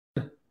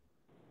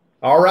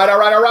All right, all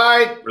right, all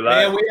right. We're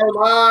Man, live. we are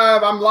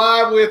live. I'm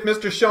live with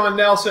Mr. Shawn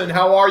Nelson.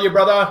 How are you,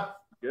 brother?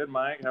 Good,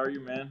 Mike. How are you,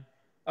 man?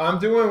 I'm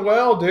doing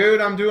well, dude.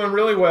 I'm doing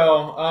really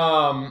well.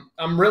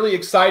 I'm really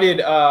excited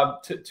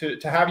to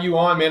have you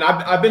on, man.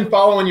 I've been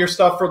following your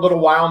stuff for a little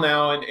while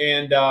now,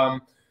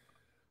 and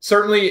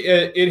certainly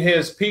it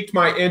has piqued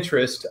my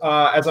interest,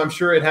 as I'm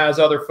sure it has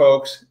other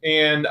folks.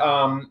 And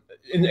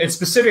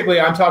specifically,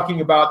 I'm talking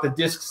about the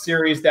disc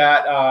series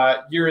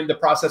that you're in the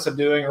process of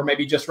doing, or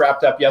maybe just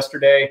wrapped up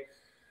yesterday.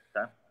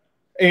 Okay.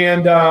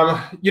 And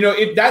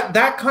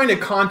that kind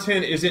of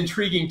content is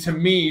intriguing to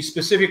me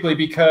specifically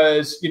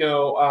because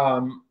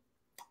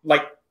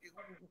like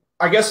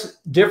I guess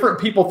different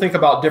people think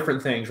about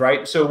different things,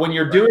 right? So when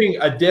you're doing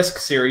a disc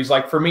series,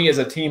 like for me as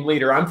a team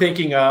leader, I'm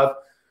thinking of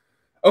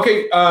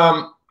okay,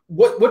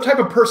 what type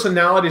of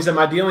personalities am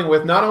I dealing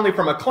with, not only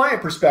from a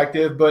client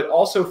perspective, but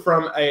also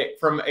from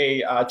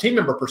a team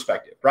member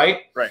perspective,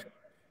 right? Right.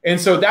 And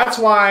so that's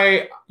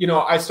why,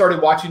 I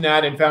started watching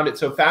that and found it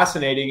so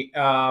fascinating.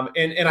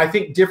 And I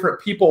think different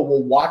people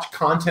will watch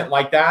content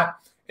like that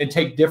and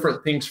take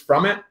different things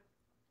from it.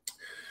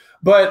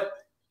 But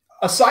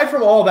aside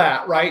from all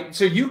that, right?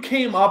 So you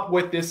came up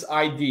with this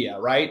idea,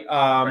 right?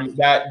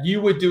 That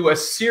you would do a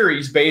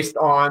series based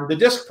on the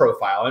disc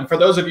profile. And for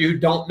those of you who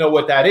don't know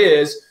what that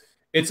is,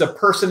 it's a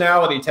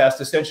personality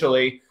test,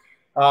 essentially.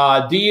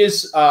 D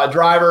is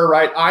driver,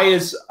 right? I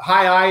is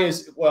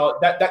well.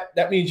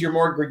 That means you're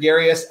more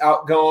gregarious,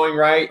 outgoing,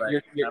 right?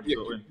 Right.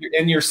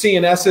 And your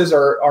CNSs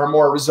are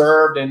more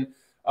reserved and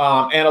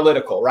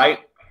analytical, right?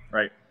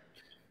 Right.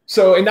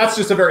 So, and that's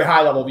just a very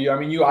high level view. I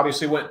mean, you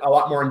obviously went a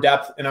lot more in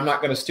depth, and I'm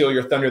not going to steal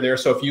your thunder there.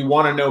 So, if you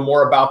want to know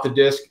more about the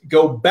disc,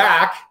 go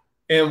back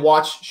and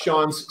watch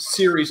Shawn's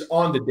series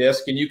on the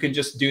disc, and you can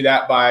just do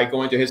that by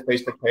going to his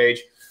Facebook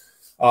page.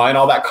 And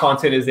all that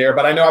content is there.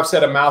 But I know I've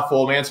said a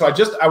mouthful, man. So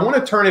I want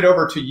to turn it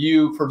over to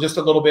you for just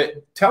a little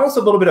bit. Tell us a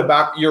little bit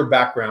about your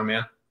background,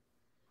 man.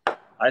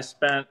 I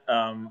spent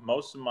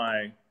most of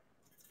my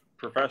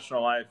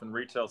professional life in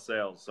retail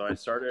sales. So I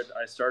started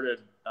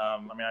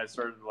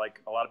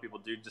like a lot of people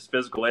do, just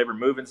physical labor,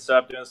 moving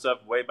stuff, doing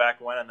stuff way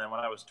back when. And then when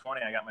I was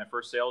 20, I got my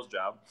first sales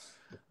job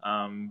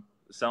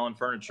selling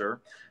furniture.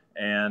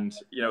 And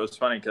it was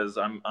funny because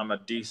I'm a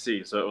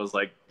DC, so it was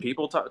like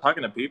people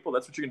talking to people.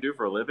 That's what you can do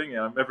for a living.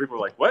 People were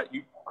like, "What?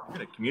 You're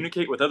going to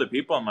communicate with other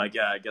people?" I'm like,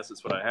 "Yeah, I guess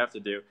that's what I have to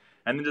do."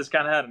 And then just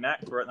kind of had a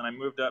knack for it. And then I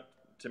moved up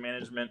to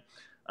management,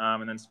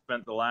 and then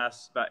spent the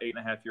last about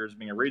 8.5 years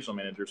being a regional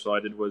manager. So I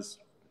did was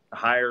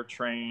hire,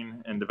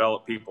 train, and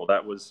develop people.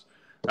 That was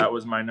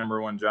my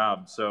number one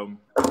job. So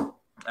got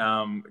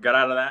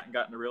out of that and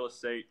got into real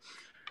estate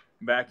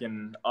back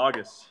in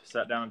August.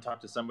 Sat down and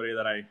talked to somebody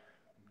that I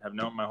have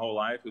known my whole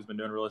life, who's been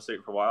doing real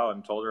estate for a while,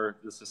 and told her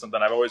this is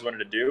something I've always wanted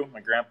to do. My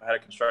grandpa had a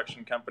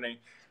construction company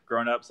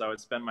growing up, so I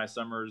would spend my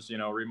summers,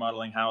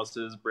 remodeling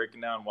houses,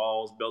 breaking down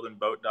walls, building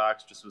boat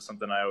docks. Just was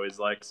something I always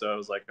liked. So I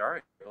was like, all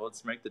right, well,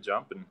 let's make the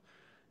jump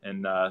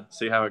and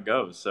see how it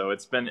goes. So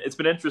it's been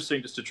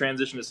interesting just to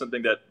transition to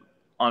something that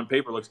on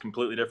paper looks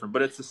completely different,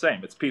 but it's the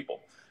same. It's people.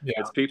 Yeah.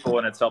 It's people,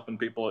 and it's helping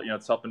people.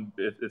 It's helping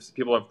if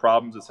people have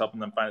problems, it's helping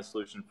them find a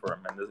solution for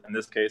them. And in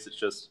this case, it's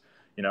just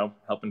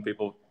helping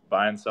people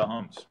buy and sell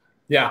homes.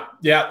 Yeah,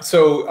 yeah.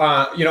 So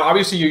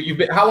obviously you've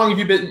been. How long have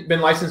you been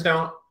licensed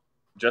now?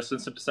 Just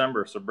since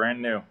December, so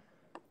brand new.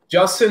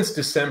 Just since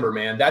December,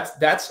 man.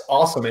 That's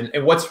awesome.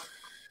 And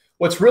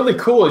what's really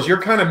cool is you're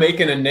kind of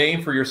making a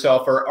name for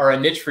yourself or a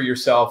niche for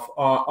yourself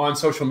on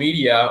social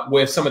media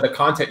with some of the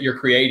content you're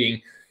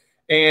creating.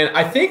 And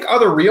I think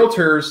other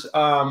realtors,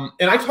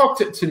 and I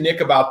talked to Nick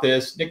about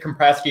this, Nick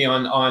Komprasky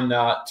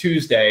on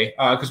Tuesday,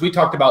 because we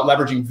talked about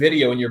leveraging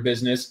video in your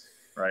business.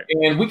 Right.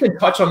 And we can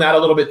touch on that a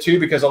little bit too,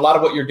 because a lot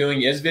of what you're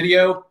doing is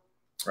video,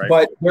 right,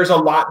 but there's a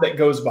lot that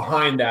goes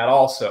behind that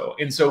also.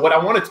 And so what I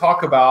want to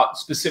talk about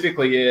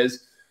specifically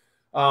is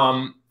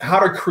how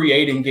to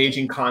create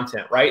engaging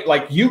content, right?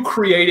 Like you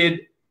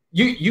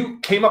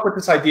came up with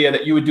this idea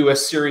that you would do a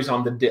series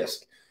on the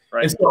disc.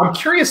 Right. And so I'm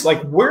curious,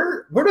 like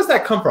where does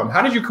that come from?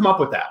 How did you come up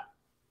with that?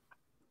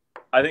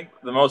 I think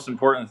the most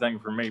important thing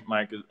for me,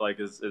 Mike,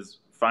 is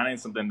finding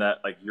something that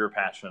like you're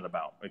passionate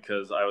about.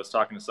 Because I was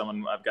talking to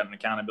someone, I've got an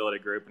accountability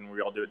group, and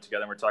we all do it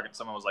together. And we're talking.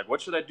 Someone was like,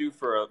 "What should I do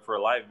for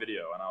a live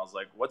video?" And I was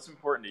like, "What's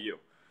important to you?"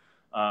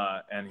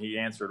 And he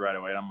answered right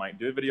away. And I'm like,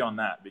 "Do a video on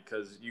that,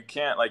 because you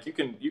can't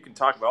you can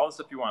talk about all the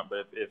stuff you want,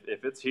 but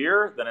if it's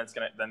here,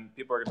 then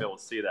people are gonna be able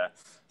to see that."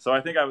 So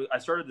I think I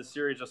started the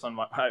series just on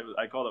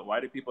I called it "Why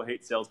Do People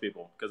Hate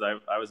Salespeople?" Because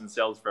I was in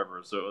sales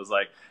forever. So it was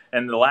like,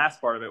 and the last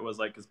part of it was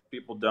like, because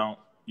people don't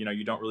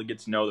you don't really get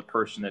to know the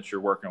person that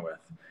you're working with.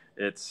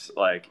 It's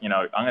like, I'm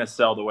going to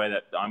sell the way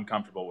that I'm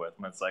comfortable with.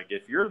 And it's like,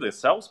 if you're the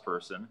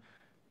salesperson,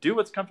 do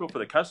what's comfortable for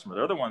the customer.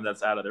 They're the one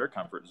that's out of their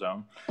comfort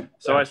zone.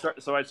 So I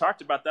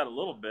talked about that a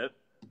little bit,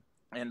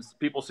 and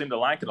people seem to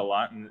like it a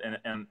lot.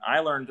 And I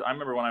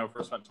remember when I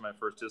first went to my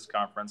first disc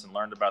conference and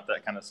learned about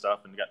that kind of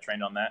stuff and got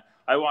trained on that,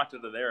 I walked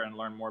out of there and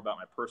learned more about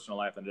my personal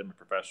life than I did my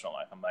professional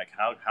life. I'm like,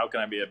 how can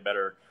I be a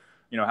better,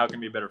 how can I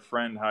be a better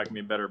friend? How can I be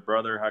a better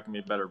brother? How can I be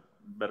a better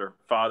better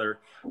father,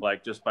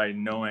 like just by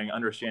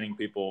understanding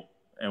people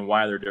and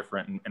why they're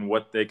different and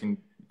what they can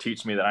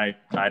teach me that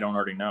I don't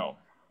already know.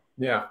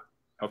 Yeah.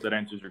 Hope that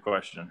answers your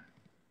question.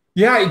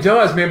 Yeah, it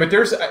does, man. But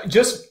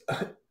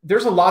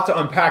there's a lot to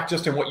unpack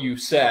just in what you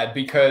said,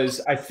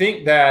 because I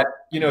think that,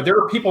 there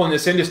are people in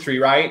this industry,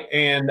 right?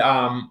 And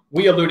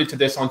we alluded to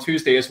this on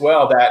Tuesday as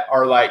well, that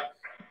are like,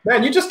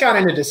 man, you just got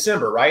into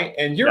December, right?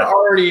 And you're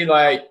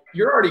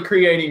already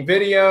creating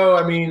video.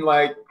 I mean,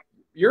 like,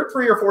 you're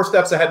 3 or 4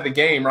 steps ahead of the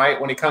game, right?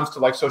 When it comes to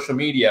like social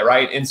media,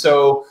 right? And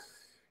so,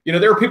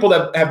 there are people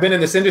that have been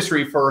in this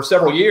industry for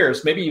several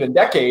years, maybe even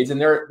decades, and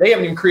they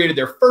haven't even created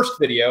their first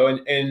video.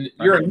 And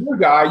you're a new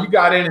guy. You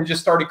got in and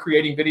just started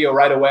creating video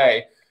right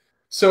away.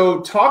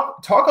 So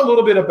talk a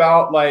little bit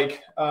about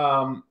like,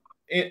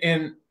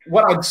 and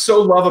what I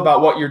so love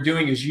about what you're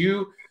doing is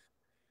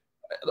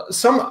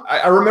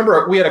I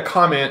remember we had a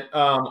comment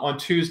on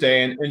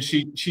Tuesday, and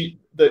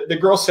the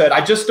girl said,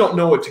 I just don't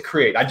know what to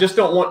create. I just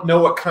don't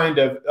know what kind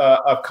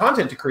of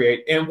content to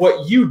create. And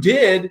what you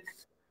did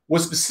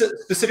was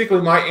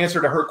specifically my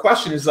answer to her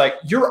question is like,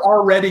 you're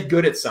already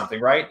good at something,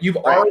 right? You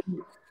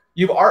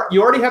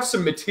already have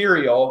some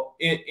material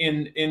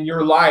in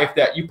your life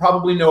that you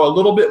probably know a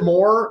little bit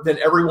more than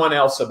everyone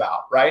else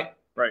about, right?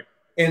 Right.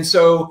 And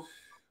so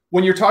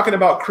when you're talking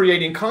about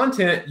creating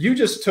content, you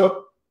just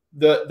took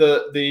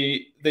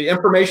the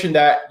information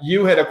that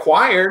you had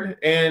acquired,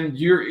 and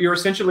you're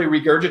essentially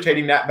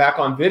regurgitating that back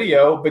on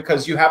video,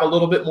 because you have a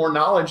little bit more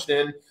knowledge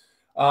than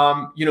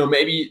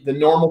maybe the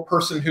normal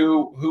person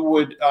who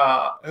would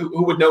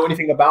know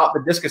anything about the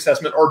DISC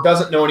assessment, or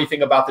doesn't know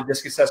anything about the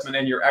DISC assessment,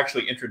 and you're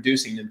actually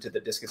introducing them to the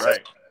DISC assessment.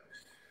 Right.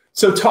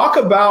 So talk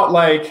about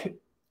like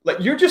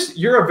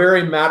you're a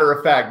very matter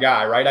of fact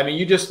guy, right? I mean,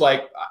 you just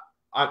like,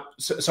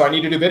 so I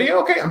need to do video.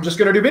 Okay, I'm just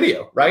going to do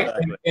video, right?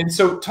 Exactly. And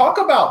so talk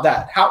about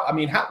that.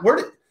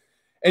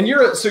 And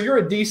you're a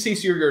DC,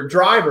 so you're a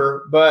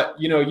driver, but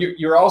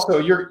you're also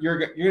you're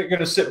going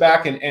to sit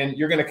back and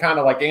you're going to kind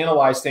of like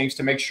analyze things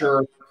to make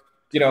sure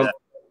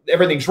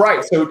everything's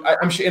right. So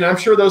I'm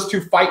sure those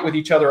two fight with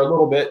each other a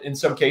little bit in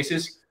some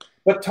cases.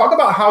 But talk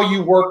about how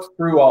you worked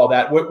through all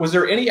that. Was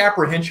there any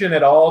apprehension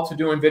at all to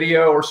doing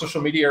video or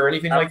social media or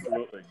anything like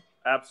that?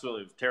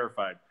 Absolutely, was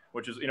terrified.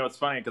 Which is it's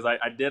funny because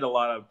I did a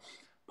lot of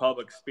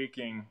public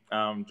speaking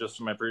just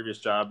from my previous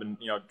job and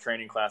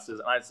training classes,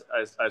 and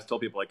I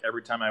told people, like,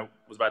 every time I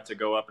was about to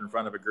go up in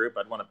front of a group,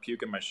 I'd want to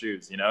puke in my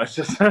shoes. It's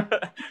just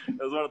it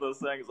was one of those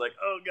things like,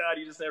 oh God,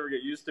 you just never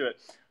get used to it.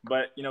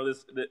 But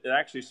it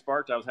actually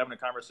sparked. I was having a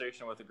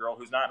conversation with a girl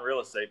who's not in real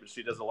estate, but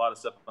she does a lot of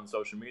stuff on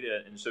social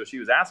media, and so she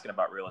was asking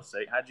about real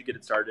estate. How'd you get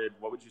it started?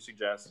 What would you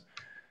suggest?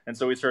 And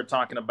so we started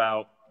talking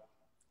about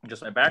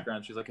just my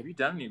background. She's like, have you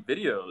done any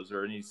videos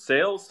or any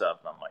sales stuff?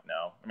 And I'm like,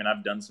 no. I mean,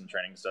 I've done some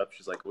training stuff.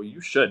 She's like, well, you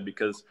should,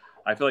 because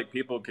I feel like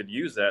people could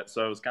use that.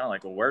 So I was kind of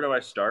like, well, where do I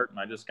start? And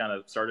I just kind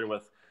of started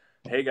with,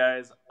 hey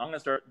guys, I'm going to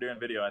start doing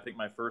video. I think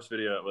my first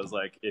video was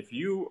like, if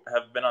you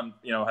have been on,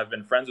 have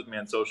been friends with me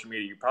on social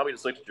media, you probably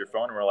just looked at your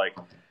phone and were like,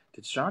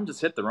 did Shawn just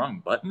hit the wrong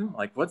button?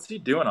 Like, what's he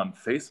doing on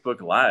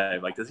Facebook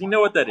Live? Like, does he know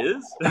what that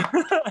is?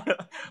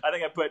 I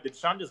think I put, did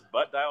Shawn just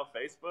butt dial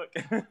Facebook?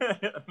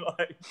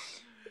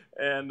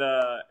 And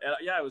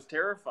yeah, it was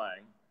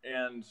terrifying.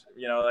 And,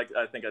 like,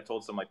 I think I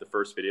told some, like, the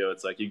first video,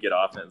 it's like, you get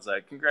off and it's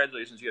like,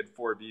 congratulations, you had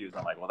 4 views.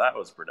 I'm like, well, that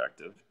was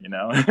productive,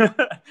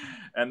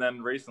 And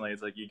then recently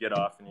it's like, you get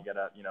off and you get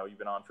out, you've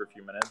been on for a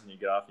few minutes and you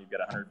get off and you get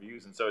 100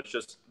 views. And so it's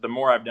just, the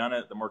more I've done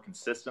it, the more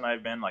consistent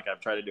I've been. Like, I've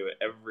tried to do it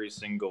every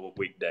single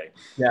weekday.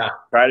 Yeah.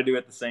 Try to do it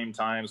at the same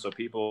time. So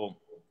people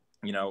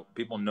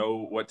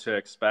know what to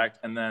expect.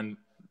 And then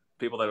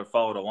people that have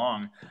followed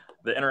along,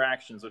 the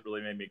interactions that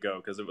really made me go,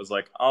 because it was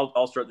like,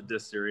 I'll start the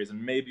DISC series and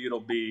maybe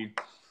it'll be,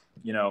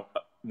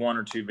 1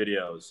 or 2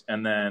 videos.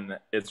 And then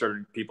it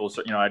started, people,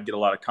 I'd get a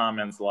lot of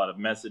comments, a lot of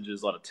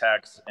messages, a lot of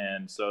texts.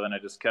 And so then I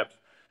just kept,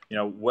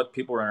 what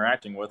people were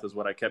interacting with is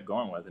what I kept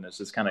going with. And it's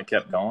just kind of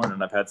kept going.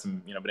 And I've had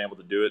some, been able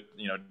to do it,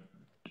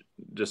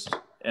 just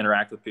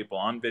interact with people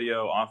on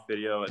video, off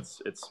video.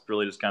 It's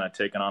really just kind of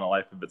taken on a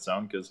life of its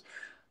own, because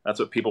that's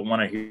what people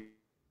want to hear.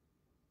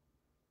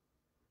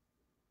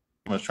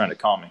 Was trying to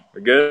call me.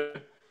 We're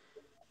good?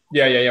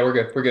 Yeah. We're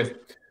good.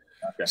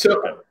 Okay.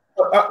 So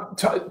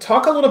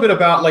talk a little bit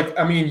about, like,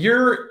 I mean,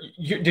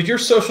 did your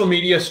social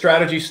media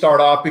strategy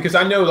start off? Because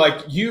I know,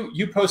 like,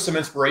 you post some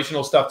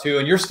inspirational stuff too,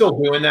 and you're still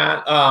doing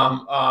that.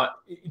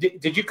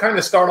 Did you kind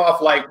of start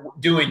off like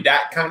doing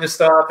that kind of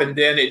stuff, and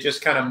then it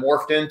just kind of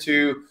morphed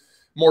into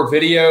more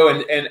video?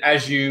 And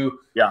as you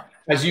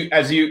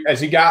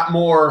got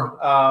more,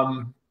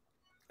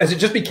 as it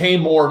just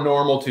became more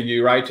normal to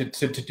you, right, to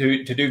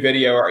do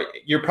video,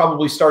 you're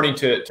probably starting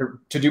to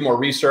do more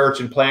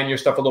research and plan your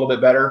stuff a little bit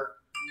better.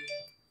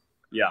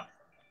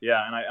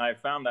 Yeah, and I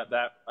found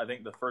that I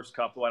think the first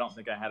couple, I don't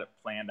think I had it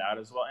planned out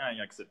as well. And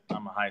like I said,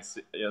 I'm a high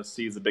C,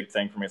 C is a big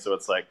thing for me, so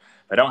it's like,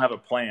 if I don't have a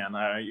plan,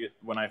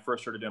 when I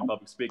first started doing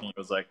public speaking, it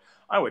was like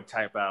I would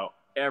type out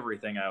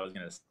everything I was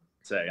going to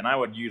say, and I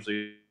would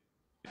usually,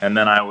 and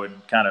then I would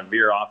kind of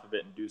veer off of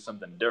it and do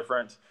something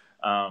different.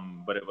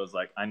 But it was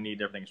like, I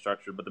need everything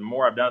structured. But the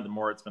more I've done it, the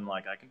more it's been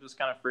like, I can just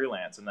kind of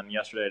freelance. And then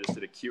yesterday I just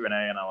did a Q&A,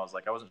 and I was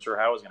like, I wasn't sure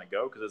how I was going to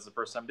go because it's the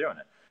first time doing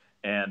it.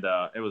 And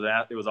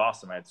it was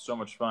awesome. I had so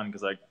much fun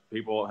because like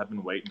people have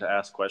been waiting to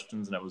ask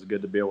questions, and it was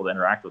good to be able to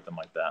interact with them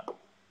like that.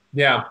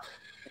 Yeah.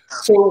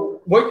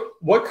 So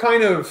what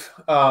kind of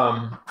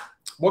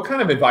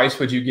advice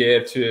would you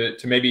give to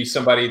maybe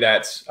somebody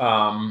that's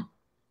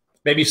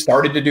maybe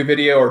started to do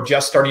video, or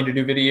just starting to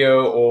do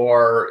video,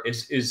 or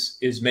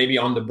is maybe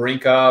on the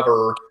brink of,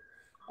 or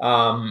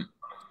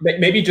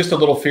maybe just a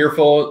little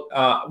fearful?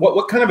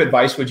 What kind of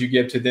advice would you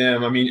give to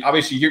them? I mean,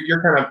 obviously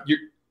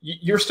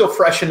you're still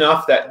fresh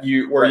enough that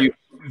you've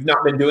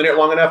not been doing it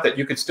long enough that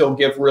you could still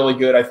give really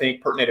good, I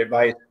think, pertinent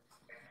advice.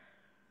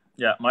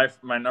 Yeah, my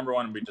number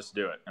one would be just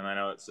do it. And I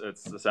know it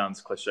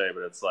sounds cliche,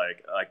 but it's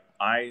like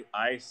I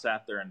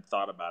sat there and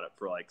thought about it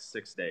for like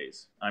 6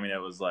 days. I mean,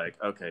 it was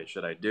like, okay,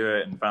 should I do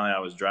it? And finally I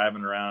was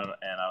driving around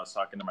and I was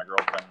talking to my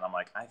girlfriend, and I'm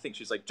like,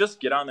 she's like,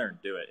 just get on there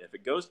and do it. If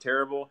it goes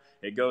terrible,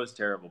 it goes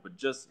terrible, but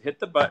just hit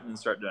the button and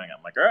start doing it.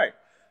 I'm like, all right.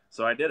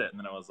 So I did it. And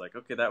then I was like,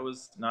 okay, that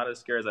was not as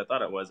scary as I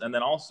thought it was. And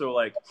then also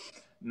like,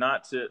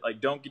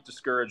 don't get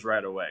discouraged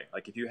right away.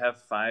 Like if you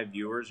have 5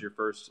 viewers, your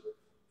first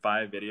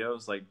 5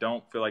 videos, like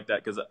don't feel like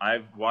that, because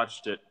I've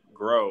watched it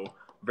grow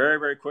very,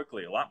 very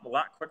quickly, a lot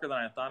quicker than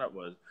I thought it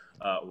would.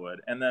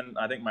 And then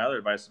I think my other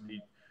advice would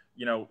be,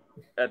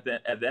 at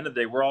the end of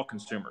the day, we're all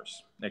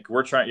consumers. Like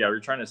we're trying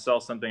to sell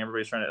something.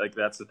 Everybody's trying to, like,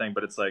 that's the thing.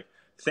 But it's like,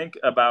 think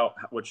about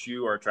what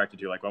you are attracted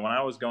to. Like when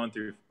I was going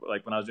through,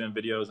 like when I was doing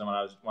videos and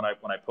when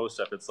I post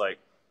stuff, it's like,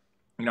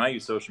 I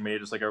use social media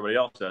just like everybody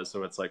else does.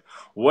 So it's like,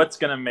 what's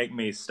going to make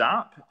me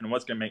stop and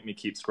what's going to make me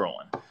keep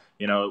scrolling?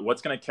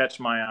 What's going to catch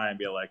my eye and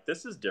be like,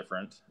 this is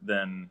different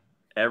than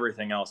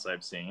everything else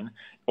I've seen,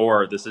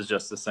 or this is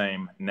just the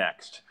same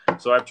next.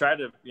 So I've tried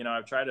to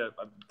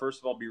first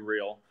of all, be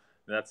real.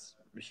 That's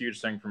a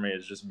huge thing for me,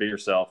 is just be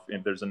yourself.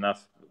 If there's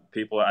enough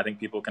people, I think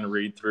people can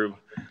read through,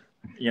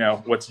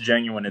 what's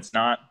genuine, it's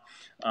not.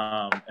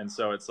 And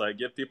so it's like,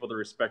 give people the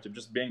respect of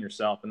just being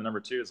yourself. And the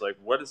number 2 is like,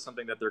 what is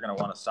something that they're going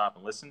to want to stop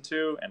and listen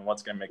to, and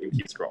what's going to make them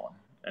keep scrolling,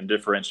 and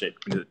differentiate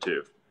between the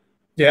two.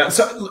 Yeah.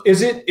 So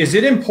is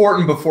it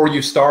important before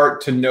you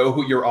start to know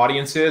who your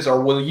audience is,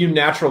 or will you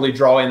naturally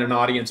draw in an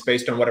audience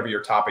based on whatever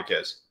your topic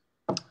is?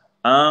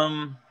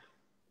 I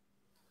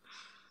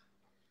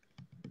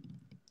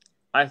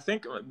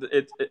think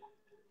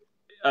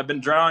I've been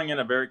drawing in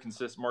a very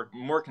consistent,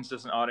 more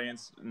consistent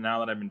audience now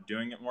that I've been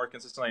doing it more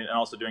consistently, and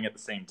also doing it at the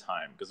same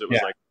time. Because it was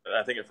like,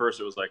 I think at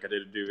first it was like I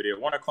did do video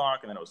at 1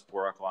 o'clock, and then it was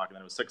 4 o'clock, and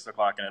then it was 6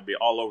 o'clock, and it'd be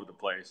all over the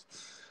place.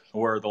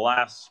 Where the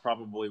last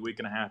probably week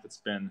and a half, it's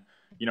been,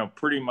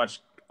 pretty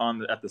much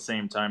at the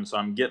same time. So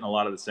I'm getting a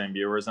lot of the same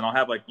viewers, and I'll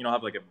have like,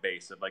 have like a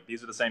base of like,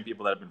 these are the same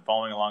people that have been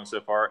following along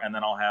so far. And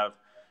then I'll have,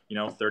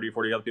 30,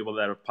 40 other people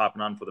that are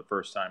popping on for the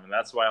first time. And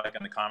that's why, like,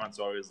 in the comments,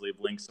 I always leave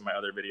links to my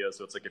other videos.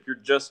 So it's like, if you're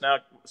just now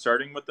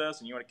starting with this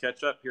and you want to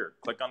catch up, here,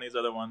 click on these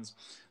other ones.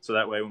 So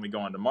that way, when we go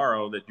on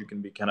tomorrow, that you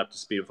can be kind of up to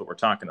speed with what we're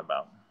talking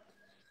about.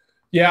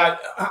 Yeah.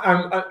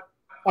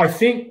 I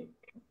think,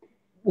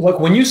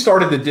 look, when you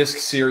started the disc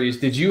series,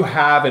 did you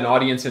have an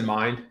audience in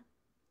mind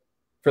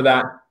for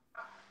that?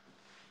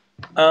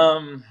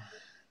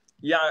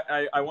 Yeah,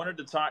 I wanted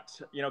to talk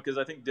to, because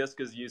I think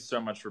disc is used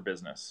so much for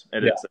business.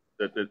 It is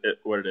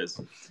what it is.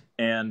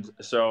 And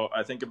so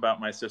I think about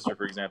my sister,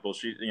 for example.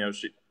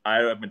 I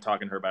have been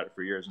talking to her about it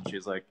for years, and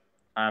she's like,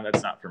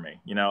 that's not for me.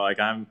 Like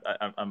I'm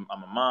a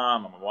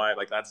mom, I'm a wife.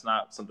 Like that's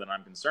not something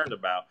I'm concerned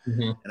about.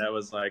 Mm-hmm. And I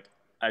was like,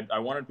 I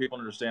wanted people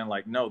to understand,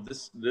 like, no,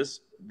 this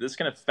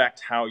can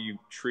affect how you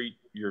treat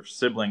your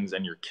siblings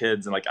and your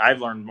kids. And like, I've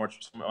learned more.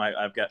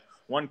 I've got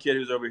one kid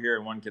who's over here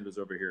and one kid who's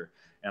over here.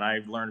 And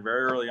I've learned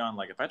very early on,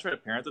 like, if I try to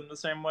parent them the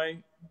same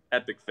way,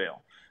 epic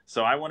fail.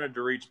 So I wanted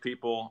to reach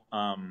people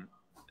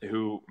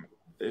who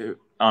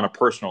on a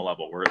personal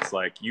level, where it's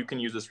like, you can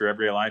use this for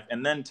everyday life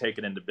and then take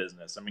it into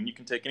business. I mean, you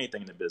can take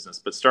anything into business,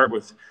 but start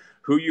with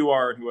who you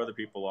are and who other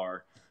people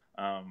are.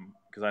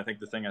 Because I think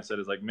the thing I said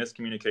is, like,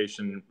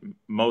 miscommunication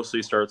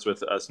mostly starts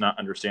with us not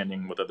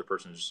understanding what the other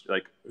person's,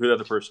 like, who the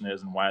other person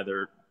is and why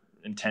their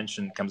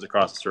intention comes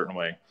across a certain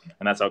way.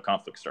 And that's how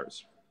conflict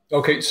starts.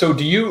 Okay. So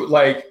do you,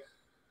 like,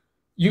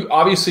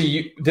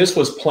 this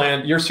was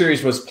planned, your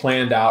series was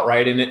planned out,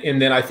 right?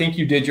 And then I think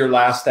you did your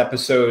last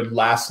episode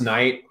last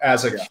night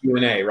as a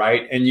Q&A,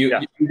 right? And you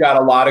got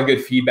a lot of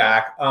good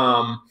feedback.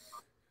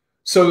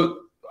 So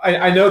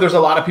I know there's a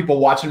lot of people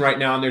watching right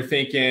now, and they're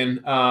thinking,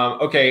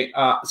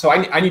 so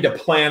I need to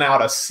plan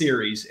out a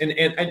series,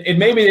 and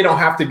maybe they don't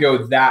have to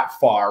go that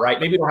far, right?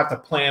 Maybe you don't have to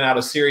plan out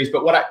a series,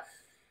 but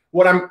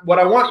what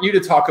I want you to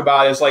talk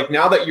about is, like,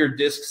 now that your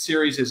disc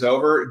series is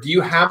over, do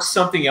you have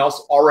something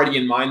else already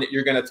in mind that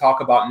you're going to talk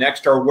about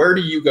next, or where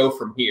do you go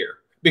from here?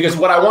 Because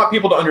what I want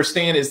people to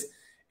understand is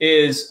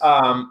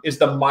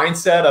the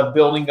mindset of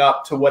building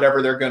up to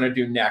whatever they're going to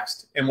do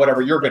next and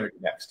whatever you're going to do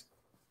next.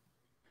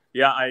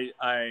 Yeah,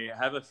 I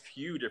have a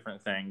few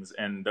different things,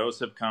 and those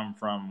have come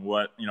from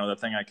what, the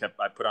thing I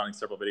put on in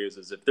several videos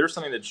is, if there's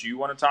something that you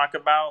want to talk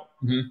about,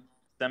 mm-hmm.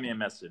 send me a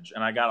message.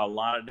 And I got a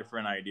lot of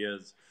different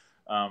ideas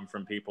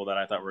from people that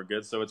I thought were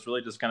good. So it's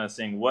really just kind of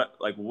seeing what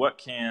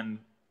can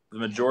the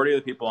majority of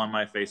the people on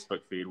my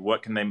Facebook feed,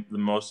 what can the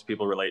most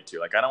people relate to?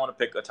 Like, I don't want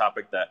to pick a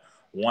topic that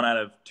 1 out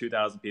of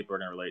 2,000 people are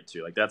going to relate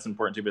to. Like, that's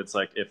important too. But it's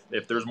like,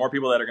 if there's more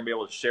people that are going to be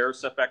able to share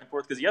stuff back and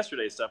forth, because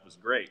yesterday's stuff was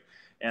great.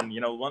 And,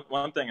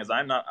 one thing is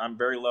I'm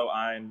very low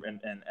I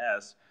and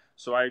S.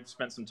 So I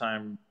spent some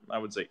time, I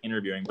would say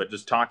interviewing, but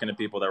just talking to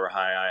people that were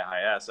high I,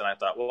 high S. And I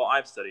thought, well,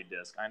 I've studied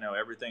DISC. I know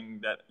everything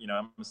that,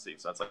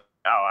 MSC. So that's like,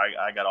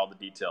 I got all the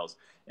details.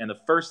 And the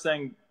first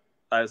thing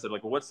I said,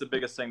 like, well, what's the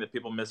biggest thing that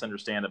people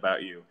misunderstand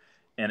about you?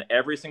 And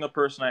every single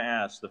person I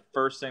asked, the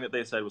first thing that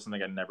they said was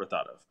something I never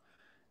thought of.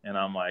 And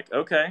I'm like,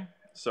 okay,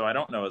 so I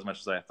don't know as much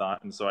as I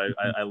thought. And so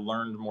I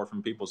learned more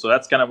from people. So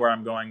that's kind of where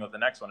I'm going with the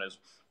next one is,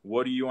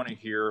 what do you want to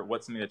hear?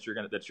 What's something that you're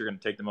going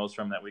to take the most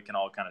from that we can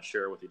all kind of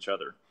share with each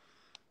other?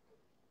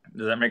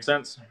 Does that make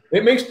sense?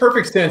 It makes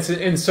perfect sense.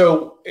 And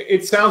so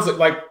it sounds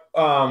like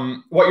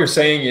what you're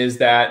saying is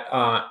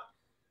that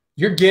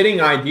you're getting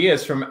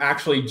ideas from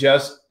actually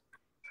just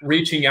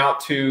reaching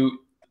out to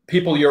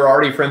people you're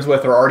already friends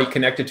with or already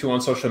connected to on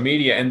social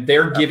media, and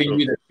they're giving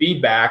you the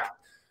feedback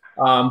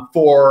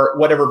for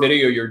whatever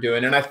video you're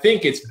doing. And I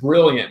think it's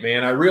brilliant,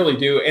 man. I really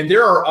do. And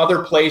there are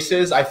other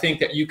places I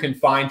think that you can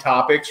find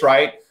topics,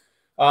 right?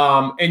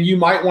 And you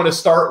might want to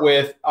start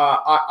with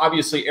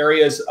obviously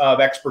areas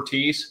of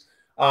expertise.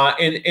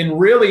 And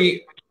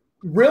really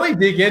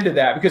dig into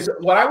that, because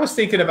what I was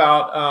thinking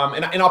about,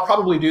 and I'll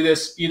probably do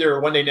this either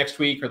one day next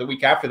week or the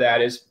week after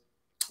that, is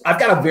I've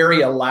got a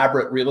very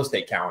elaborate real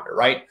estate calendar,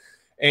 right?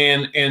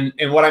 And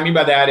what I mean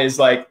by that is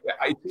like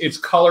it's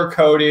color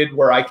coded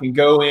where I can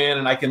go in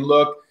and I can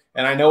look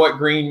and I know what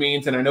green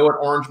means and I know what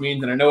orange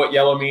means and I know what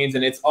yellow means,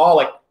 and it's all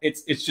like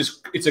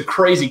it's a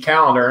crazy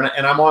calendar,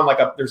 and I'm on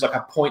there's like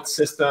a point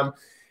system.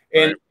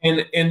 And,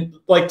 right. and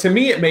like, to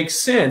me, it makes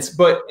sense.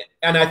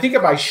 And I think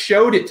if I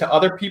showed it to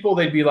other people,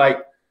 they'd be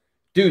like,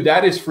 dude,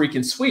 that is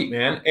freaking sweet,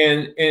 man.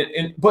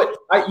 But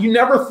you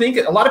never think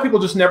it. A lot of people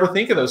just never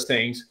think of those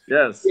things.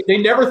 Yes. They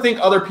never think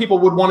other people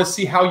would want to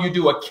see how you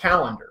do a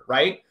calendar.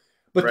 Right.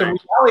 But the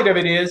reality of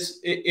it is,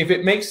 if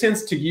it makes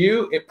sense to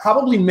you, it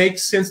probably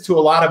makes sense to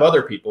a lot of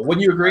other people.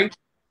 Wouldn't you agree?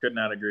 Could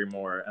not agree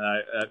more. And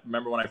I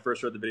remember when I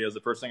first read the videos,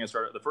 the first one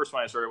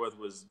I started with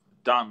was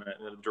dominant,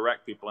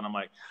 direct people. And I'm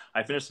like,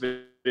 I finished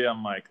the video,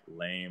 I'm like,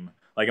 lame.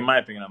 Like, in my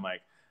opinion, I'm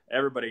like,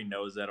 everybody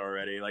knows that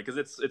already. Like, cause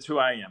it's who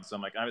I am. So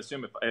I'm like, I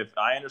assume if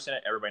I understand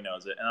it, everybody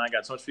knows it. And I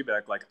got so much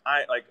feedback. Like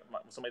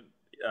somebody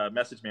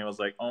messaged me and was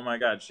like, oh my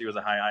God, she was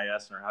a high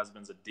IS and her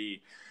husband's a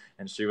D.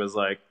 And she was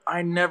like,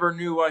 I never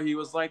knew why he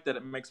was like that.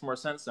 It makes more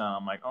sense now.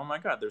 I'm like, oh my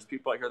God, there's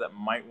people out here that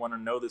might want to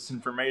know this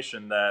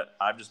information that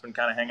I've just been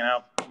kind of hanging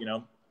out,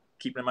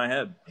 keeping in my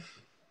head.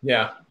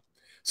 Yeah.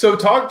 So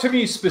talk to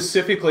me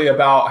specifically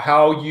about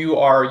how you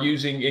are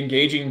using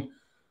engaging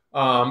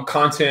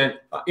content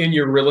in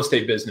your real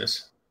estate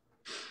business.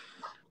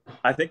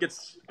 I think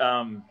it's,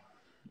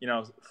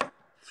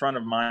 front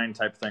of mind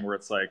type thing where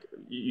it's like,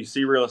 you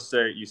see real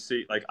estate, you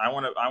see, like, I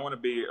want to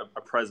be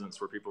a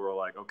presence where people are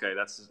like, okay,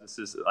 this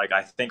is like,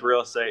 I think real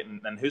estate,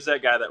 and who's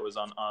that guy that was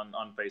on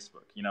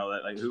Facebook,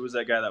 who was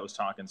that guy that was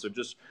talking? So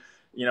just,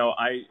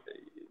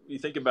 you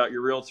think about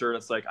your realtor,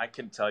 it's like, I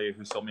can tell you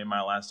who sold me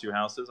my last 2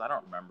 houses. I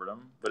don't remember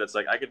them, but it's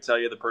like, I could tell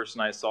you the person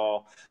I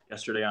saw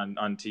yesterday on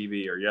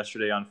TV or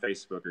yesterday on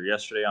Facebook or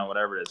yesterday on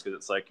whatever it is. Cause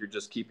it's like, you're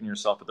just keeping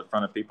yourself at the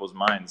front of people's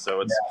minds.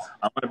 So it's,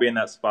 I want to be in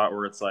that spot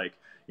where it's like,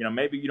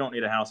 maybe you don't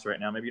need a house right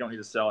now. Maybe you don't need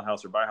to sell a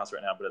house or buy a house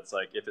right now, but it's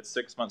like, if it's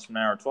 6 months from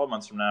now or 12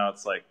 months from now,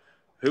 it's like,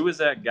 who is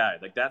that guy?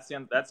 Like, that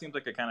seems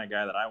like a kind of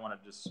guy that I want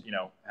to just,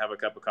 have a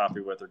cup of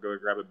coffee with, or go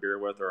grab a beer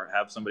with, or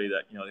have somebody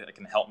that, that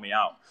can help me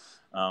out.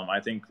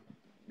 I think,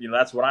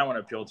 that's what I want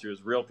to appeal to,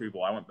 is real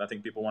people. I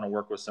think people want to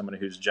work with somebody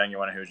who's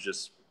genuine, who's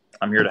just,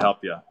 I'm here to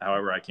help you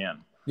however I can.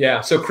 Yeah.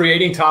 So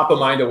creating top of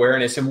mind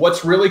awareness. And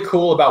what's really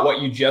cool about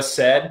what you just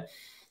said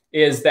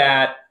is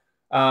that,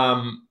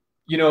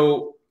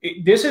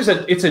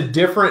 it's a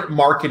different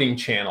marketing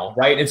channel,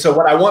 right? And so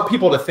what I want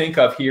people to think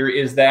of here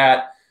is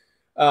that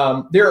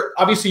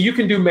obviously you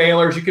can do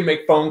mailers, you can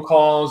make phone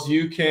calls,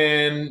 you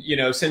can,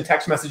 send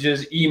text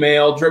messages,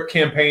 email, drip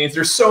campaigns.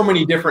 There's so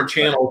many different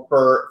channels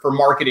for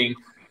marketing.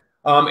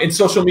 And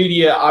social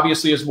media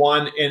obviously is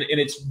one, and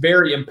it's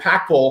very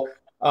impactful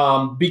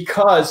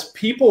because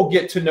people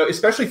get to know,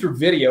 especially through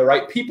video,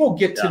 right? People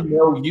get to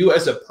know you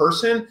as a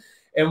person.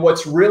 And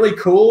what's really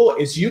cool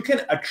is you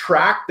can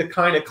attract the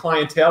kind of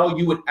clientele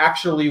you would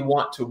actually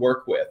want to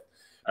work with,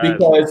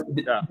 because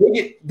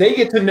they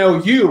get to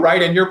know you,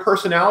 right? And your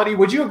personality.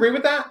 Would you agree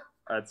with that?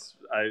 I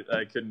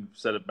couldn't have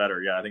said it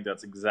better. Yeah, I think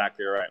that's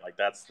exactly right. Like,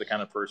 that's the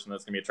kind of person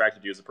that's going to be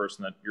attracted to you, as a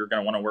person that you're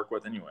going to want to work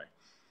with anyway.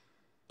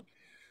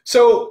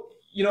 So,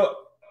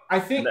 I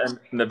think, I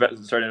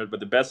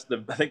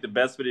think the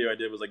best video I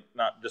did was, like,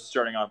 not just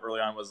starting off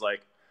early on, was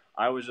like,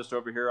 I was just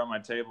over here on my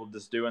table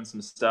just doing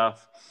some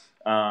stuff.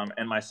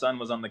 And my son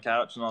was on the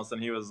couch, and all of a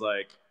sudden he was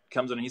like,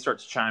 comes in and he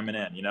starts chiming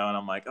in, and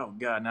I'm like, oh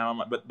God, now I'm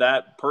like, but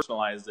that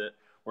personalized it,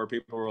 where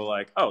people were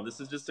like, oh, this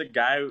is just a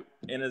guy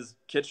in his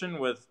kitchen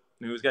with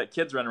who's got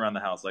kids running around the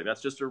house. Like,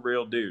 that's just a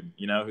real dude,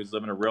 you know, who's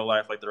living a real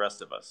life like the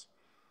rest of us.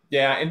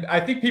 Yeah, and I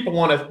think people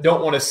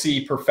don't want to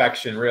see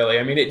perfection, really.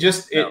 I mean,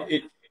 No.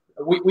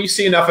 We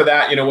see enough of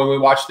that, you know, when we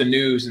watch the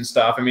news and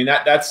stuff. I mean,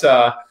 that's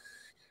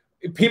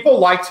people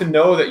like to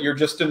know that you're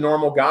just a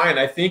normal guy, and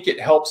I think it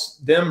helps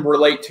them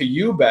relate to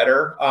you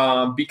better,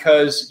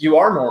 because you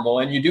are normal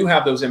and you do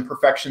have those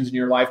imperfections in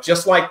your life,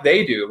 just like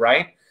they do,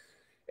 right?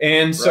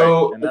 And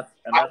so, and that's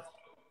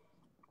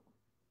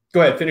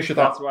go ahead, finish your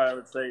thought. That's why I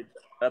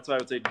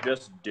would say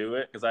just do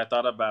it, because I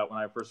thought about when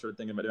I first started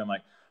thinking about it, I'm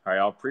like, all right,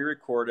 I'll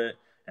pre-record it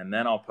and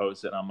then I'll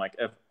post it. And I'm like,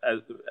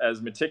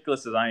 as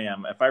meticulous as I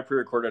am, if I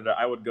pre-recorded it,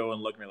 I would go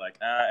and look at me like,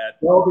 at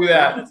don't do 3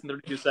 that. minutes and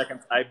 32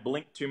 seconds, I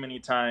blinked too many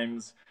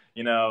times.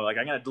 You know, like,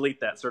 I'm gonna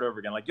delete that, start over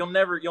again. Like, you'll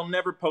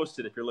never post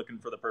it if you're looking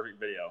for the perfect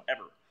video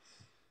ever.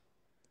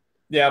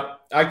 Yeah,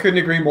 I couldn't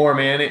agree more,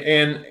 man.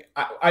 And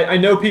I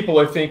know people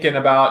are thinking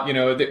about, you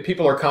know, that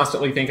people are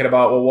constantly thinking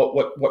about,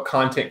 well, what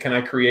content can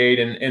I create?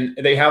 And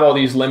they have all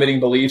these limiting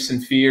beliefs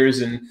and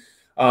fears. And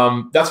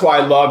that's why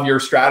I love your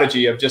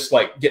strategy of just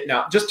like getting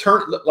out, just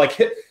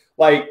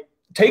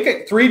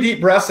take 3 deep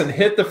breaths and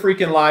hit the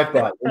freaking live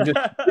button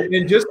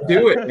and just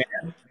do it,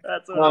 man.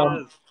 That's what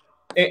it is.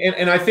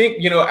 And I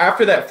think, you know,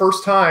 after that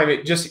first time,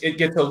 it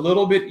gets a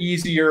little bit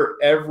easier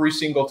every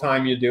single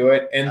time you do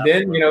it. And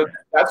Absolutely. Then, you know,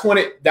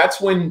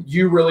 that's when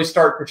you really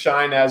start to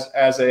shine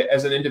as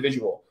an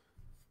individual.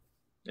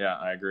 Yeah,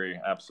 I agree.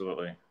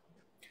 Absolutely.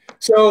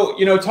 So,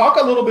 you know, talk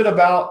a little bit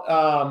about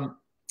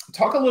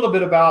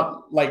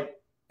like,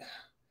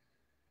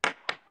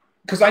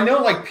 because I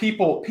know like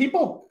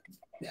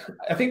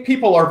I think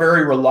people are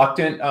very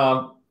reluctant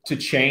to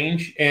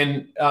change.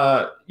 And,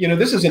 you know,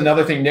 this is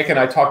another thing Nick and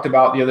I talked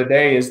about the other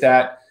day, is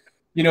that,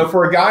 you know,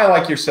 for a guy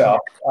like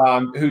yourself,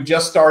 who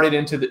just started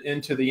into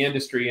the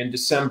industry in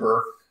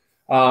December,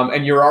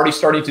 and you're already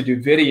starting to do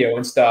video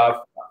and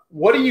stuff,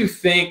 what do you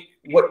think,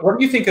 what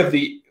do you think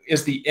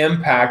is the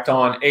impact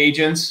on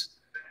agents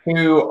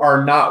who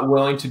are not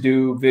willing to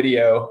do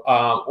video,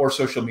 or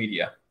social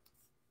media?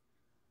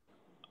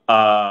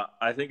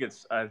 I think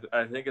it's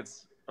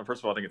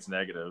first of all, I think it's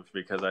negative,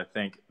 because I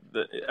think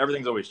that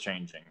everything's always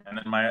changing. And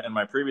in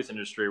my previous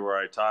industry where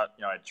I taught,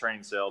 you know, I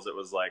trained sales, it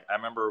was like, I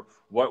remember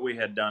what we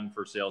had done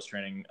for sales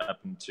training up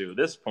to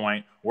this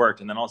point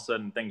worked. And then all of a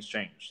sudden things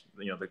changed.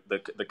 You know,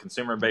 the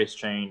consumer base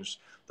changed,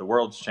 the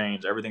world's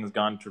changed, everything's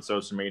gone to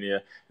social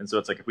media. And so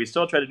it's like, if we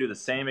still try to do the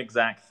same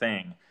exact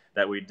thing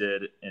that we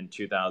did in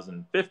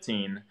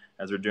 2015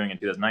 as we're doing in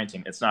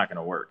 2019, it's not going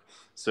to work.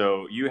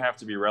 So you have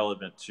to be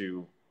relevant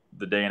to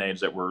the day and age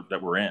that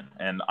we're in.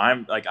 And I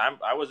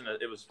wasn't,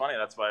 it was funny.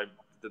 That's why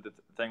the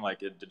thing, like,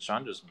 did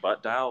Shawn just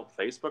butt dial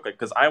Facebook? Like,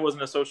 cause I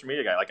wasn't a social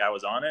media guy. Like, I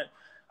was on it.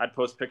 I'd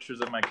post pictures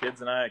of my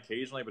kids and I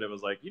occasionally, but it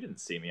was like, you didn't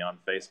see me on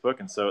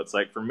Facebook. And so it's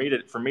like, for me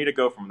to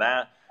go from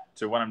that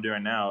to what I'm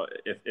doing now,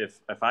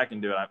 if I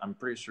can do it, I'm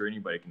pretty sure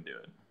anybody can do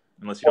it,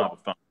 unless you don't have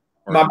a phone.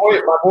 My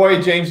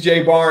boy, James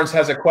J. Barnes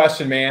has a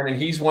question, man. And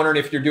he's wondering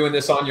if you're doing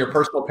this on your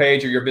personal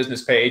page or your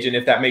business page, and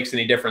if that makes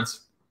any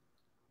difference.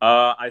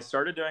 I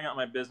started doing it on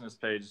my business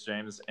page,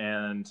 James,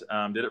 and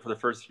did it for the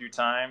first few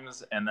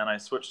times, and then I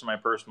switched to my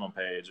personal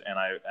page, and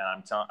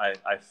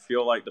I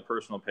feel like the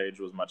personal page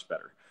was much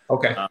better.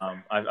 Okay.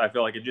 I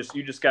feel like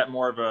you just got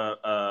more of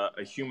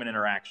a human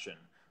interaction.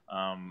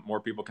 More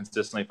people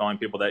consistently following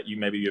people that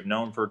you've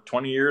known for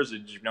 20 years, or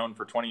you've known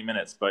for 20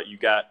 minutes, but you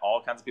got all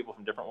kinds of people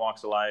from different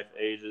walks of life,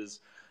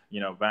 ages,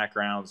 you know,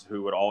 backgrounds,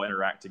 who would all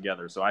interact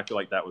together. So I feel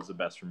like that was the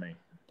best for me.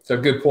 So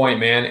good point,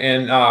 man.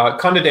 And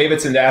Conda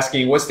Davidson's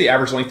asking, what's the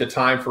average length of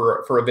time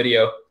for a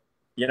video?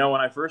 You know, when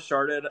I first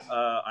started,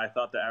 I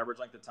thought the average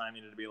length of time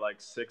needed to be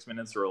like 6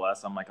 minutes or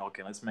less. I'm like,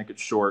 okay, let's make it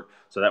short,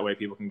 so that way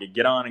people can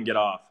get on and get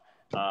off.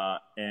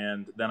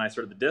 And then I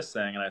started the disc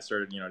thing, and I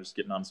started, you know, just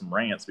getting on some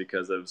rants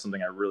because it was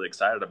something I was really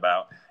excited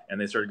about.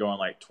 And they started going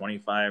like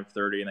 25,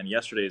 30. And then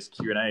yesterday's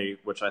Q&A,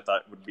 which I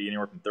thought would be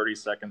anywhere from 30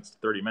 seconds to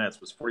 30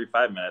 minutes, was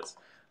 45 minutes.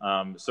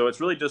 So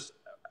it's really just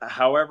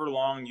however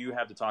long you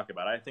have to talk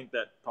about. I think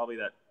that probably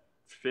that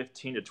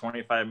 15 to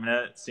 25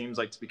 minutes seems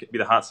like to be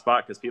the hot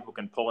spot, because people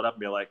can pull it up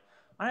and be like,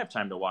 I have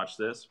time to watch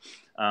this.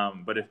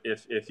 But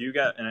if you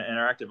got an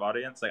interactive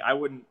audience, like, I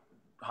wouldn't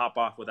hop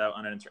off without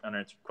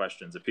unanswered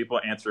questions. If people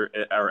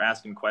are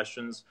asking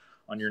questions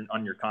on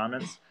your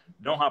comments,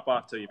 don't hop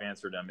off till you've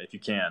answered them if you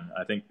can.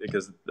 I think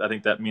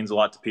that means a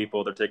lot to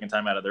people. They're taking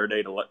time out of their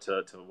day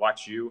to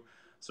watch you.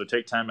 So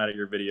take time out of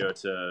your video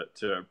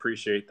to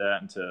appreciate that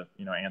and to,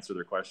 you know, answer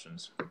their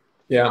questions.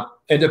 Yeah.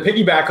 And to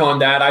piggyback on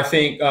that, I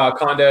think,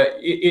 Conda,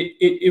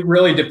 it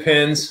really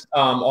depends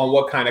on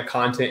what kind of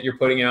content you're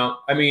putting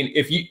out. I mean,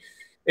 if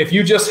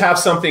you just have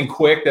something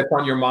quick that's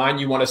on your mind,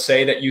 you want to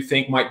say that you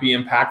think might be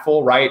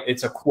impactful, right?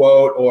 It's a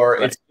quote, or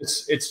right.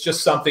 It's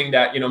just something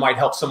that, you know, might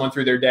help someone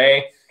through their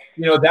day.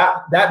 You know,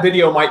 that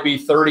video might be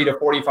 30 to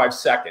 45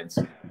 seconds.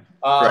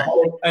 Right.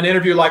 An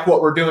interview like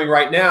what we're doing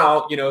right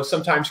now, you know,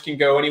 sometimes can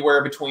go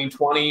anywhere between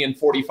 20 and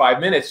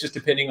 45 minutes, just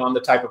depending on the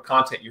type of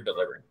content you're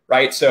delivering.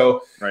 Right.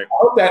 So right. I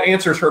hope that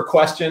answers her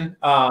question.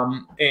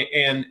 And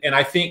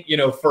I think, you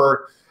know,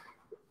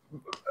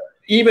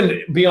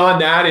 even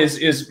beyond that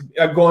is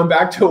going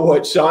back to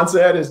what Shawn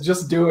said, is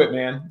just do it,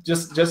 man.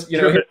 Just hit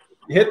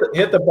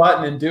the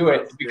button and do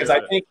it. Because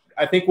I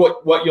think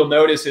what you'll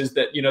notice is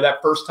that,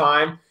 that first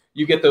time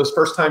you get those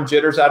first time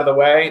jitters out of the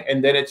way,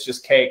 and then it's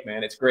just cake,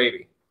 man. It's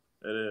gravy.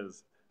 It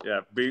is.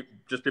 Yeah,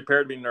 just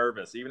prepared to be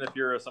nervous. Even if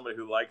you're somebody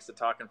who likes to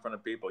talk in front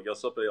of people, you'll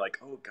still be like,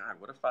 oh God,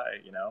 what if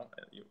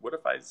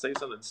I say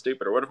something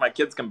stupid, or what if my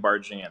kids come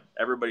barging in?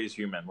 Everybody's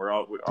human. We're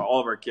all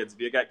of our kids. If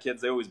you got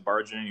kids, they always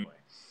barge in anyway.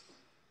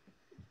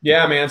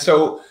 Yeah, man.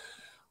 So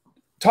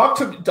talk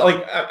to,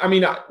 like, I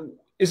mean,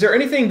 is there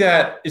anything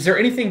that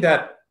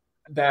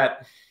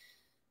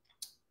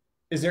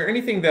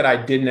I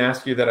didn't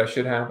ask you that I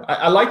should have?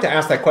 I like to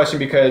ask that question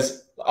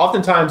because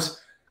oftentimes,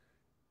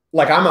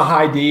 like, I'm a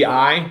high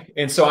DI,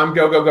 and so I'm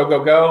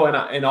go,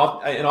 and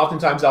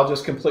oftentimes I'll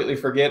just completely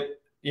forget,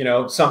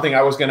 something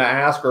I was going to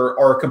ask,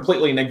 or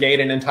completely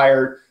negate an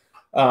entire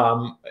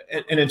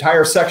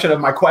section of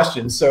my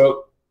questions.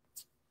 So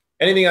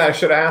anything that I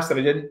should have asked that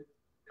I didn't?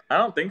 I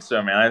don't think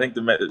so, man. I think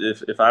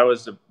if I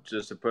was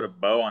to put a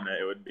bow on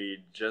it, it would be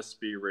just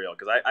be real.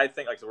 Because I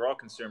think, like, so we're all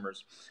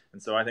consumers,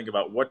 and so I think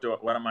about what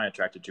am I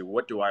attracted to?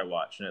 What do I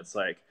watch? And it's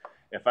like,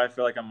 if I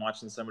feel like I'm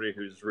watching somebody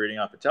who's reading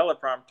off a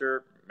teleprompter,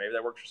 maybe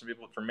that works for some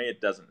people. For me,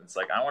 it doesn't. It's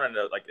like, I want to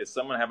know, like, is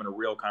someone having a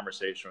real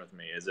conversation with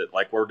me? Is it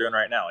like we're doing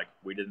right now? Like,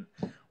 we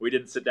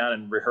didn't sit down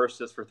and rehearse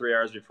this for 3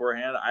 hours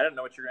beforehand. I didn't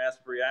know what you're going to ask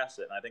before you asked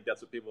it. And I think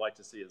that's what people like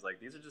to see, is like,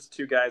 these are just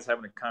two guys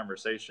having a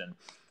conversation.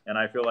 And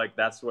I feel like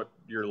that's what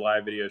your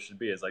live video should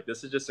be, is like,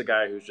 this is just a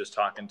guy who's just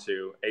talking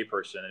to a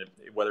person.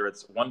 And whether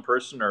it's one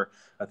person or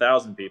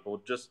 1,000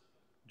 people, just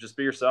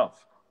be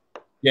yourself.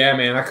 Yeah,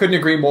 man, I couldn't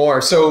agree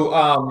more. So,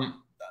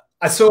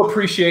 I so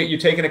appreciate you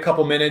taking a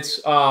couple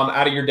minutes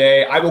out of your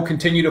day. I will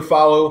continue to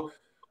follow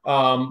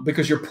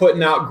because you're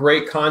putting out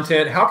great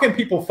content. How can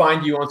people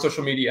find you on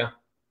social media?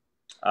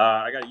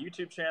 I got a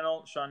YouTube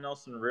channel, Shawn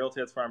Nelson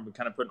Realty. That's where I'm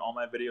kind of putting all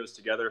my videos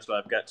together. So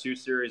I've got 2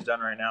 series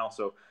done right now.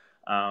 So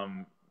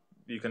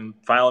you can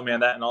follow me on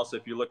that. And also,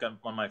 if you look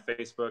on my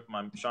Facebook,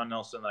 my Shawn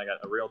Nelson, I got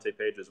a realty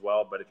page as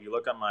well. But if you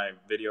look on my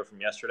video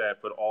from yesterday, I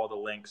put all the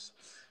links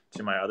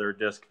to my other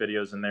disc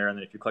videos in there, and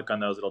then if you click on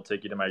those, it'll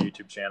take you to my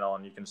YouTube channel,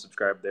 and you can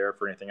subscribe there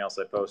for anything else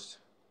I post.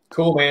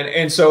 Cool, man.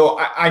 And so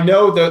I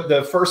know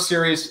the first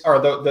series,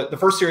 or the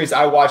first series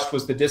I watched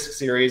was the disc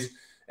series,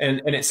 and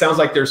it sounds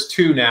like there's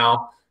 2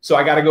 now. So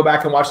I got to go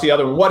back and watch the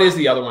other one. What is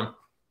the other one?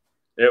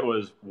 It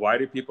was Why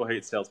Do People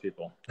Hate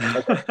Salespeople?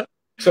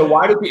 So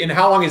and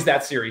how long is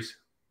that series?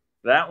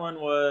 That one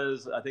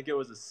was, I think it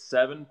was a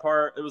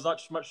 7-part. It was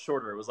much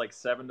shorter. It was like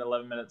 7 to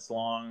 11 minutes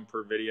long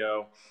per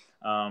video.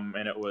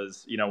 And it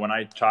was, when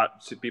I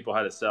taught people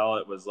how to sell,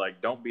 it was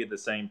like, don't be the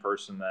same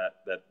person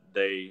that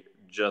they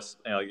just,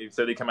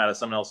 so they come out of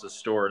someone else's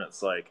store, and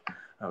it's like,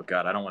 oh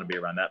God, I don't want to be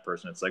around that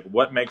person. It's like,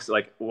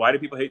 why do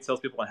people hate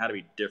salespeople, and how to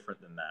be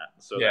different than that?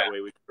 So that way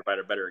we can provide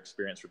a better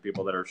experience for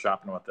people that are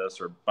shopping with us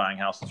or buying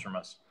houses from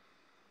us.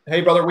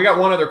 Hey, brother, we got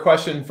one other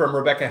question from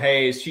Rebecca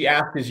Hayes. She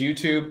asked, is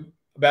YouTube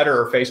better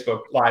or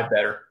Facebook Live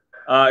better?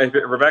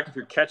 Rebecca, if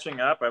you're catching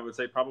up, I would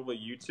say probably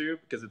YouTube,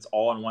 because it's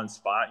all in one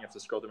spot. You have to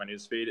scroll through my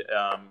newsfeed.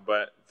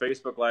 But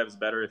Facebook Live is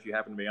better if you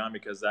happen to be on,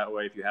 because that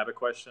way, if you have a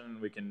question,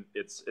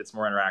 it's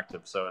more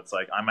interactive. So it's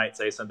like, I might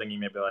say something, you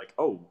may be like,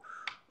 oh,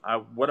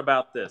 what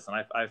about this? And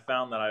I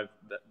found that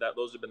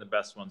those have been the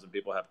best ones when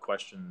people have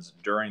questions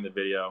during the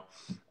video.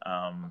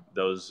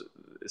 Those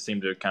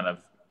seem to kind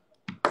of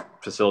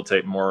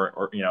facilitate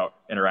more,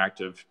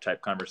 interactive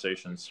type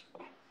conversations.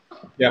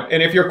 Yeah,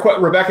 and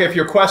Rebecca, if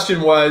your question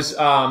was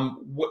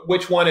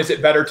which one is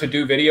it better to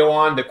do video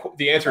on,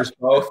 the answer is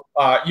both.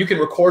 You can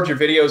record your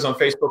videos on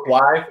Facebook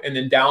Live and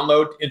then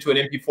download into an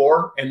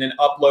MP4 and then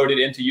upload it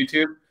into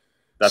YouTube.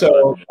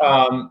 So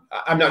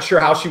I'm not sure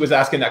how she was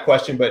asking that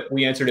question, but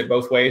we answered it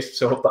both ways.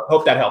 So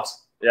hope that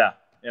helps. Yeah,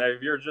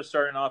 if you're just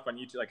starting off on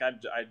YouTube, like I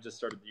just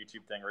started the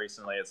YouTube thing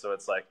recently, and so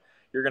it's like,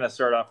 you're going to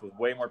start off with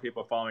way more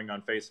people following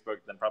on Facebook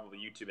than probably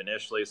YouTube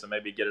initially. So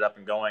maybe get it up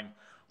and going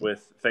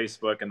with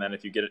Facebook, and then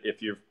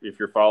if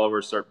your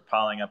followers start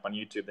piling up on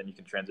YouTube, then you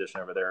can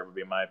transition over there. Would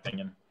be my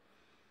opinion.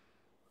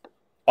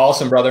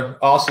 Awesome, brother.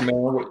 Awesome,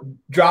 man.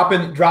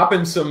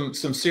 Dropping some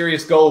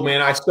serious gold,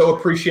 man. I so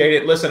appreciate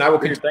it. Listen, I will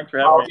continue. Thanks for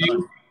having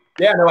me.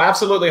 Yeah, no,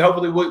 absolutely.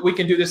 Hopefully we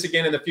can do this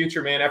again in the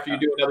future, man, after you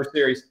do another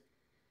series.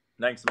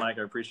 Thanks, Mike.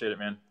 I appreciate it,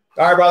 man.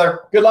 All right,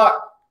 brother. Good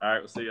luck. All right,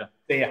 we'll see you.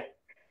 See ya.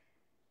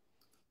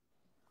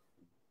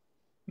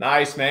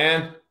 Nice,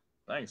 man.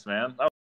 Thanks, man.